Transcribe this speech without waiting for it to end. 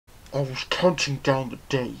I was counting down the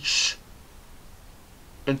days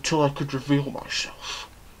until I could reveal myself.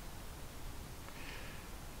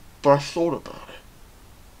 But I thought about it.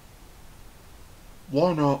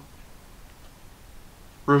 Why not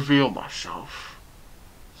reveal myself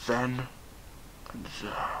then and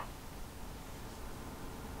there?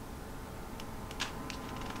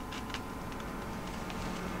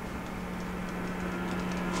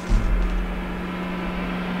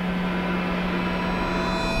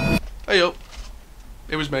 Hey up,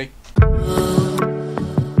 it was me.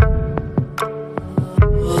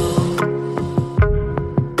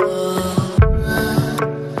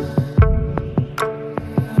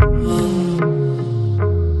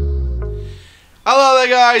 Hello there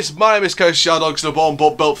guys, my name is Dogs and Born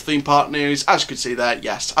but built for theme park news. As you can see there,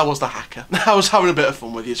 yes, I was the hacker. I was having a bit of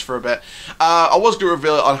fun with yous for a bit. I was going to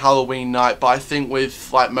reveal it on Halloween night, but I think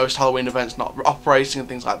with like most Halloween events not operating and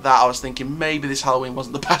things like that, I was thinking maybe this Halloween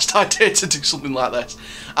wasn't the best idea to do something like this.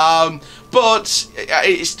 But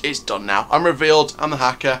it's done now. I'm revealed, I'm the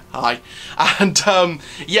hacker, hi. And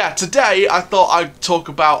yeah, today I thought I'd talk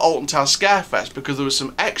about Alton Scarefest because there was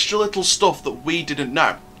some extra little stuff that we didn't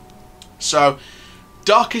know. So,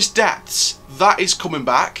 Darkest Depths, that is coming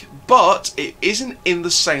back, but it isn't in the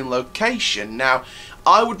same location. Now,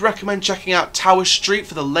 I would recommend checking out Tower Street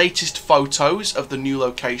for the latest photos of the new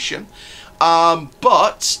location,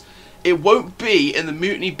 but it won't be in the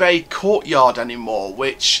Mutiny Bay Courtyard anymore,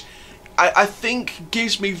 which I think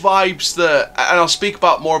gives me vibes that, and I'll speak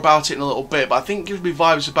about more about it in a little bit, but I think it gives me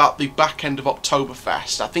vibes about the back end of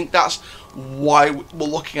Oktoberfest. I think that's why we're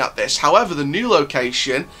looking at this. However, the new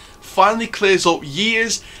location finally clears up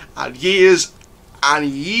years and years and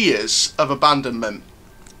years of abandonment,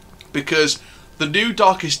 because the new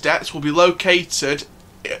Darkest Depths will be located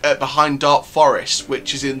behind Dark Forest,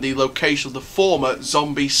 which is in the location of the former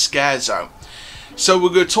zombie scare zone. So we're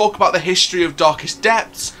going to talk about the history of Darkest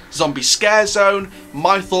Depths, zombie scare zone,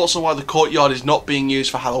 my thoughts on why the courtyard is not being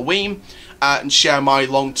used for Halloween, and share my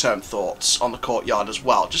long-term thoughts on the courtyard as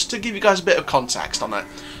well, just to give you guys a bit of context on it.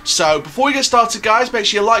 So before we get started guys, make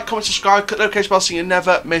sure you like, comment, subscribe, click the notification bell so you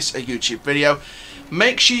never miss a YouTube video.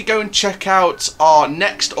 Make sure you go and check out our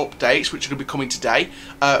next updates, which are going to be coming today,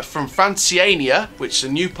 from Franciania, which is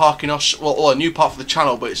a new park in Austria, well, a new park for the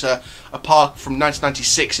channel, but it's a park from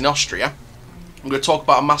 1996 in Austria. I'm going to talk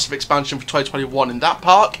about a massive expansion for 2021 in that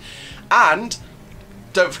park, and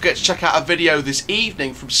don't forget to check out a video this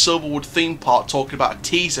evening from Silverwood Theme Park talking about a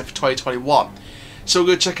teaser for 2021. So we're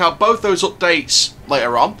going to check out both those updates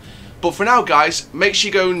later on. But for now guys, make sure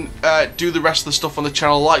you go and do the rest of the stuff on the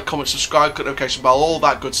channel. Like, comment, subscribe, click the notification bell, all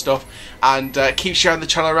that good stuff. And keep sharing the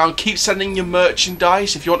channel around. Keep sending your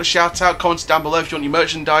merchandise. If you want a shout out, comment down below. If you want your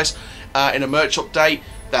merchandise in a merch update,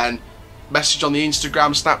 then message on the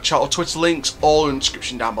Instagram, Snapchat or Twitter links, all in the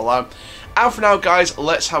description down below. And for now guys,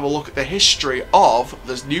 let's have a look at the history of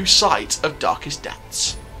the new site of Darkest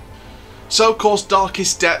Depths. So of course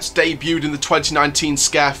Darkest Depths debuted in the 2019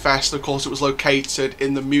 Scarefest. Of course it was located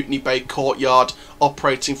in the Mutiny Bay Courtyard,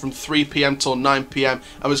 operating from 3 PM till 9 PM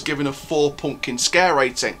and was given a 4 pumpkin scare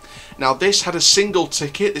rating. Now this had a single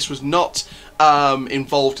ticket, this was not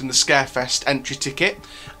involved in the Scarefest entry ticket.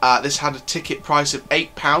 This had a ticket price of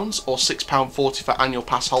 £8 or £6.40 for annual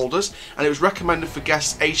pass holders, and it was recommended for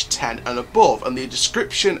guests aged 10 and above, and the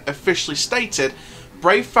description officially stated,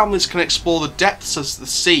 brave families can explore the depths of the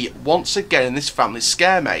sea once again in this family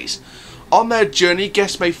scare maze. On their journey,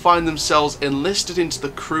 guests may find themselves enlisted into the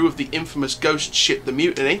crew of the infamous ghost ship the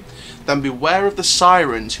Mutiny. Then beware of the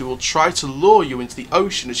sirens who will try to lure you into the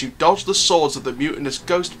ocean as you dodge the swords of the mutinous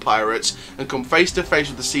ghost pirates and come face to face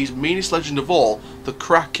with the sea's meanest legend of all, the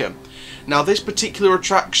Kraken. Now this particular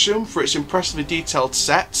attraction, for its impressively detailed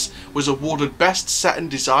sets, was awarded Best Set and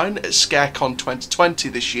Design at ScareCon 2020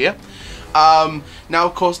 this year. Now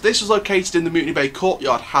of course this was located in the Mutiny Bay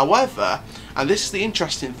Courtyard, however, and this is the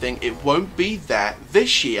interesting thing, it won't be there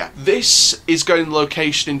this year. This is going to the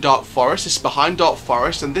location in Dark Forest, this is behind Dark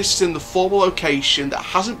Forest, and this is in the former location that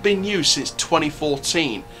hasn't been used since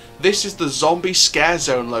 2014. This is the Zombie Scare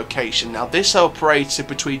Zone location. Now this operated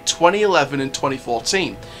between 2011 and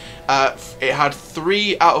 2014. It had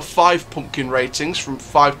 3 out of 5 pumpkin ratings from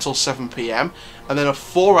 5 till 7 PM, and then a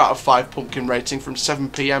 4 out of 5 pumpkin rating from 7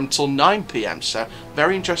 PM till 9 PM. So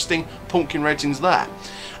very interesting pumpkin ratings there.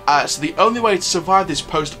 So the only way to survive this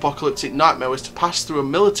post-apocalyptic nightmare was to pass through a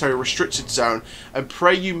military restricted zone and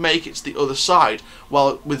pray you make it to the other side.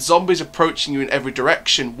 While with zombies approaching you in every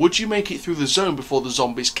direction, would you make it through the zone before the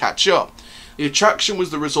zombies catch up? The attraction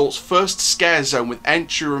was the resort's first scare zone, with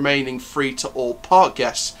entry remaining free to all park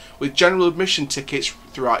guests, with general admission tickets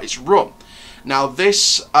throughout its run. Now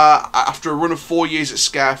this, after a run of 4 years at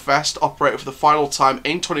Scarefest, operated for the final time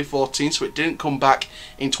in 2014, so it didn't come back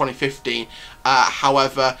in 2015.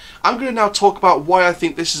 However, I'm going to now talk about why I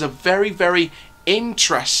think this is a very, very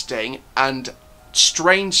interesting and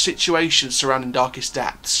strange situation surrounding Darkest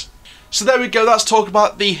Depths. So there we go, that's talk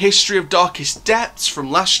about the history of Darkest Depths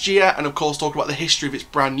from last year, and of course talk about the history of its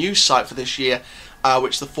brand new site for this year,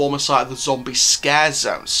 which is the former site of the Zombie Scare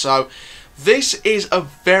Zone. So this is a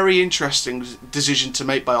very interesting decision to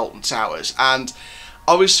make by Alton Towers, and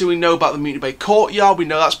obviously we know about the Mutiny Bay Courtyard. We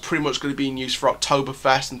know that's pretty much going to be in use for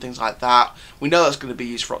Oktoberfest and things like that. We know that's going to be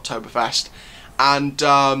used for Oktoberfest, and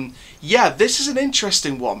yeah, this is an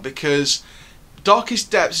interesting one because Darkest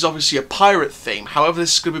Depths is obviously a pirate theme. However,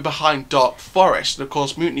 this is going to be behind Dark Forest, and of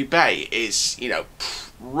course Mutiny Bay is, you know,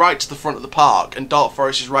 right to the front of the park, and Dark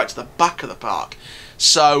Forest is right to the back of the park.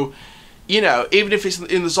 So, you know, even if it's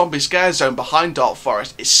in the Zombie Scare Zone behind Dark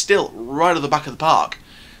Forest, it's still right at the back of the park.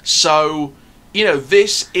 So, you know,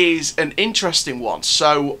 this is an interesting one.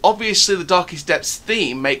 So, obviously the Darkest Depths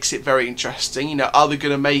theme makes it very interesting. You know, are they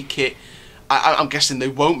going to make it... I'm guessing they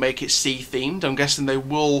won't make it sea-themed. I'm guessing they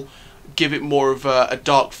will give it more of a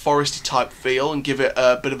Dark Foresty type feel and give it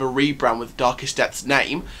a bit of a rebrand with Darkest Depths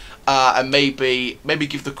name. And maybe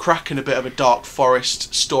give the Kraken a bit of a Dark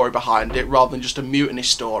Forest story behind it rather than just a mutiny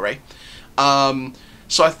story.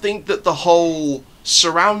 So I think that the whole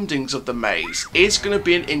surroundings of the maze is going to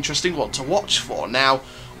be an interesting one to watch for. Now,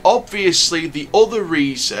 obviously the other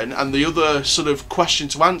reason and the other sort of question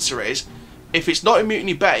to answer is, if it's not in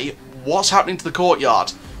Mutiny Bay, what's happening to the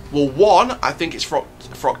courtyard? Well, one, I think it's for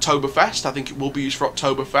Oktoberfest. I think it will be used for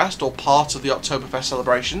Oktoberfest or part of the Oktoberfest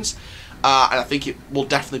celebrations. And I think it will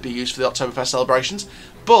definitely be used for the Oktoberfest celebrations.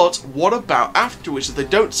 But what about afterwards? If they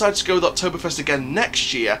don't decide to go with Oktoberfest again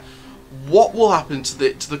next year, what will happen to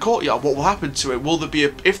the courtyard? What will happen to it? Will there be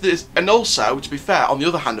and also, to be fair, on the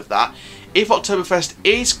other hand of that, if Oktoberfest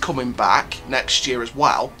is coming back next year as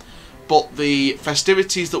well, but the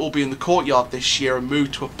festivities that will be in the courtyard this year are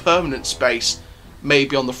moved to a permanent space,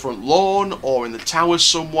 maybe on the front lawn or in the towers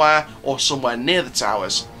somewhere or somewhere near the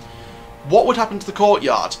towers, what would happen to the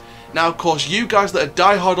courtyard? Now, of course, you guys that are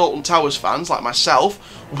diehard Alton Towers fans, like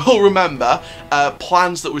myself, will remember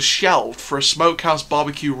plans that were shelved for a Smokehouse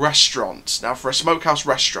barbecue restaurant. Now, for a Smokehouse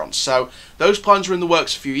restaurant. So, those plans were in the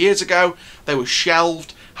works a few years ago. They were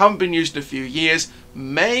shelved, haven't been used in a few years.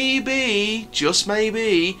 Maybe, just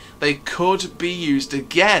maybe, they could be used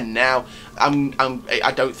again. Now,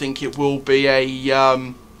 I don't think it will be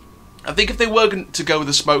a... I think if they were going to go with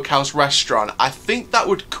a Smokehouse Restaurant, I think that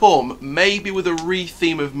would come maybe with a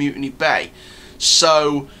retheme of Mutiny Bay.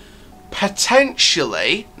 So,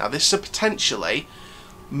 potentially, now this is a potentially,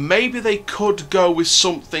 maybe they could go with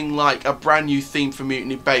something like a brand new theme for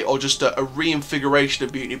Mutiny Bay, or just a reinvigoration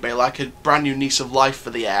of Mutiny Bay, like a brand new lease of life for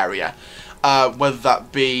the area. Whether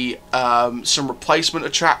that be some replacement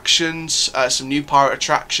attractions, some new pirate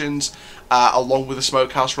attractions, along with the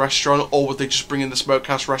Smokehouse Restaurant, or would they just bring in the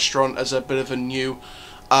Smokehouse Restaurant as a bit of a new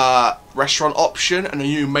restaurant option and a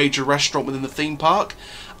new major restaurant within the theme park?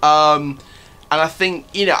 And I think,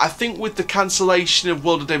 you know, I think with the cancellation of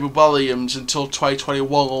World of David Williams until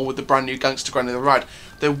 2021, or with the brand new Gangster Grand of the Ride,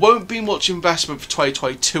 there won't be much investment for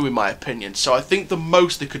 2022 in my opinion. So I think the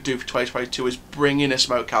most they could do for 2022 is bring in a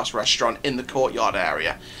Smokehouse Restaurant in the courtyard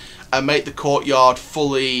area and make the courtyard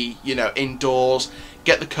fully, you know, indoors.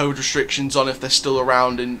 Get the code restrictions on if they're still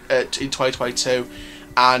around in 2022,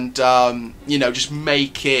 and you know, just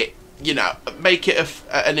make it, you know, make it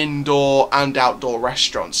an indoor and outdoor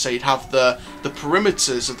restaurant. So you'd have the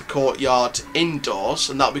perimeters of the courtyard indoors,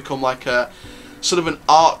 and that'll become like a sort of an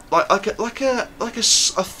art, like a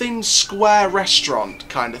thin square restaurant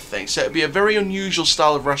kind of thing. So it'd be a very unusual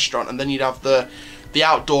style of restaurant, and then you'd have the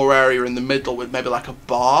outdoor area in the middle with maybe like a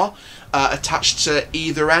bar attached to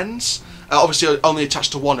either ends. Obviously only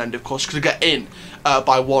attached to one end, of course, because you get in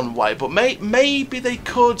by one way. But maybe they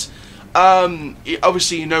could,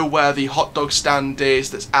 obviously you know where the hot dog stand is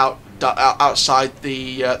that's outside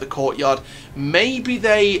the courtyard. Maybe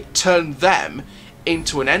they turn them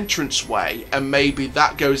into an entranceway, and maybe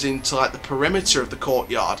that goes into like the perimeter of the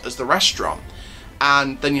courtyard as the restaurant.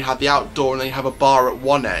 And then you have the outdoor, and then you have a bar at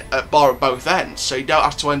one end, bar at both ends. So you don't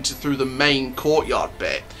have to enter through the main courtyard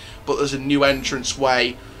bit, but there's a new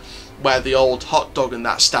entranceway where the old hot dog and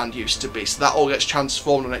that stand used to be. So that all gets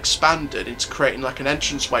transformed and expanded into creating like an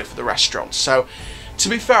entranceway for the restaurant. So to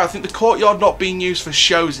be fair, I think the courtyard not being used for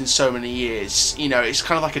shows in so many years, you know, it's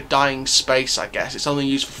kind of like a dying space, I guess. It's only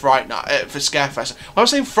used for Fright Night, for Scarefest. When I'm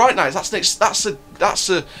saying Fright Nights,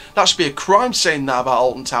 that should be a crime saying that about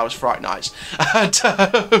Alton Towers Fright Nights.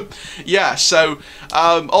 And yeah, so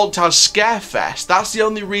Alton Towers Scarefest, that's the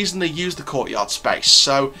only reason they use the courtyard space.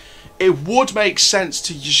 So it would make sense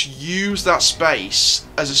to just use that space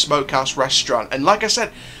as a smokehouse restaurant. And like I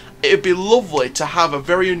said, it'd be lovely to have a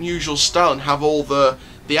very unusual style and have all the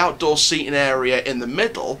outdoor seating area in the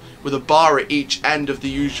middle with a bar at each end of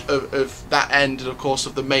that end, and of course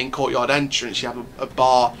of the main courtyard entrance you have a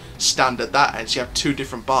bar stand at that end, so you have two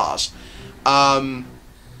different bars. And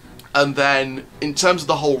then in terms of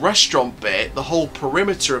the whole restaurant bit, the whole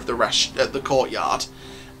perimeter of the courtyard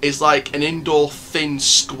is like an indoor thin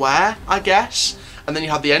square, I guess. And then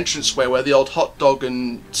you have the entranceway where the old hot dog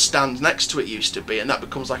and stand next to it used to be, and that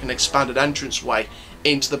becomes like an expanded entranceway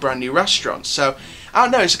into the brand new restaurant. So I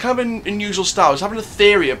don't know, it's a kind of an unusual style. I was having a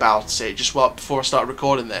theory about it just before I started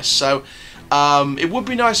recording this. So it would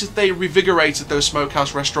be nice if they revigorated those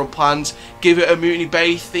smokehouse restaurant plans, give it a Mutiny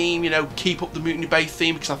Bay theme, you know, keep up the Mutiny Bay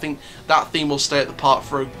theme, because I think that theme will stay at the park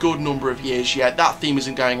for a good number of years yet. That theme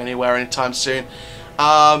isn't going anywhere anytime soon.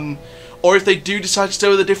 Or if they do decide to stay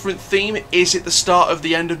with a different theme, is it the start of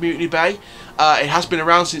the end of Mutiny Bay? It has been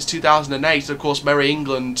around since 2008. Of course, Merry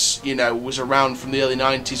England, you know, was around from the early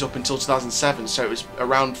 90s up until 2007. So it was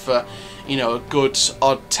around for, you know, a good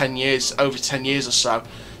odd 10 years, over 10 years or so.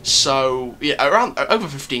 So, yeah, around over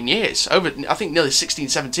 15 years, over, I think, nearly 16,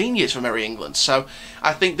 17 years for Merry England. So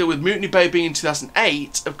I think that with Mutiny Bay being in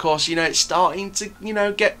 2008, of course, you know, it's starting to, you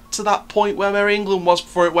know, get to that point where Merry England was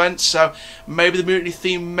before it went. So maybe the Mutiny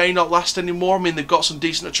theme may not last anymore. I mean, they've got some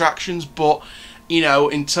decent attractions, but, you know,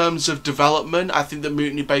 in terms of development, I think that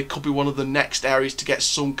Mutiny Bay could be one of the next areas to get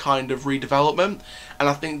some kind of redevelopment. And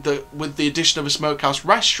I think that with the addition of a smokehouse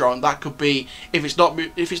restaurant, that could be, if it's not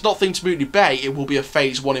themed to Mutiny Bay, it will be a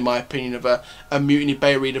phase one, in my opinion, of a Mutiny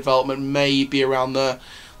Bay redevelopment, maybe around the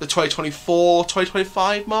 2024,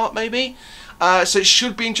 2025 mark, maybe. So it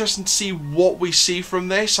should be interesting to see what we see from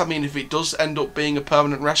this. I mean, if it does end up being a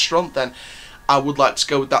permanent restaurant, then I would like to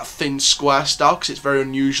go with that thin square style, because it's very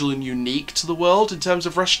unusual and unique to the world in terms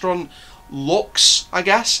of restaurant looks, I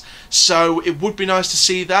guess. So it would be nice to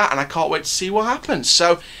see that, and I can't wait to see what happens.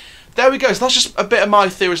 So there we go. So that's just a bit of my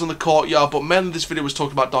theories on the courtyard, but mainly this video was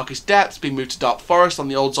talking about Darkest Depths being moved to Dark Forest on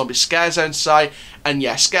the old Zombie Scare Zone site. And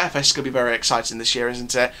yeah, Scarefest is going to be very exciting this year,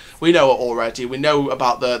 isn't it? We know it already. We know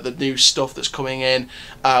about the new stuff that's coming in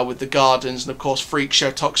with the gardens, and of course Freak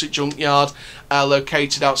Show Toxic Junkyard,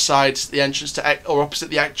 located outside the entrance to, or opposite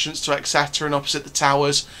the entrance to Exeter and opposite the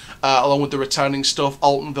towers, along with the returning stuff.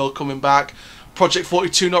 Altonville coming back. Project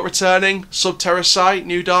 42 not returning, Subterra site,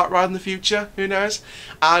 new dark ride in the future, who knows?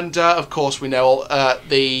 And of course we know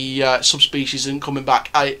the subspecies isn't coming back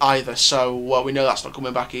either, so we know that's not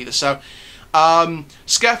coming back either. So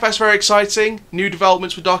Scarefest, very exciting, new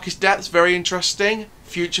developments with Darkest Depths, very interesting,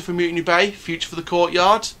 future for Mutiny Bay, future for the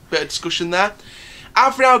courtyard, bit of discussion there.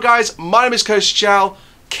 And for now guys, my name is Coaster Chow.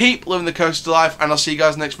 Keep living the coaster life, and I'll see you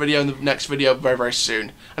guys in the next video very, very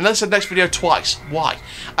soon. And then I said next video twice. Why?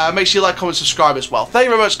 Make sure you like, comment, subscribe as well. Thank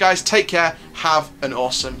you very much, guys. Take care. Have an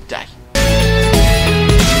awesome day.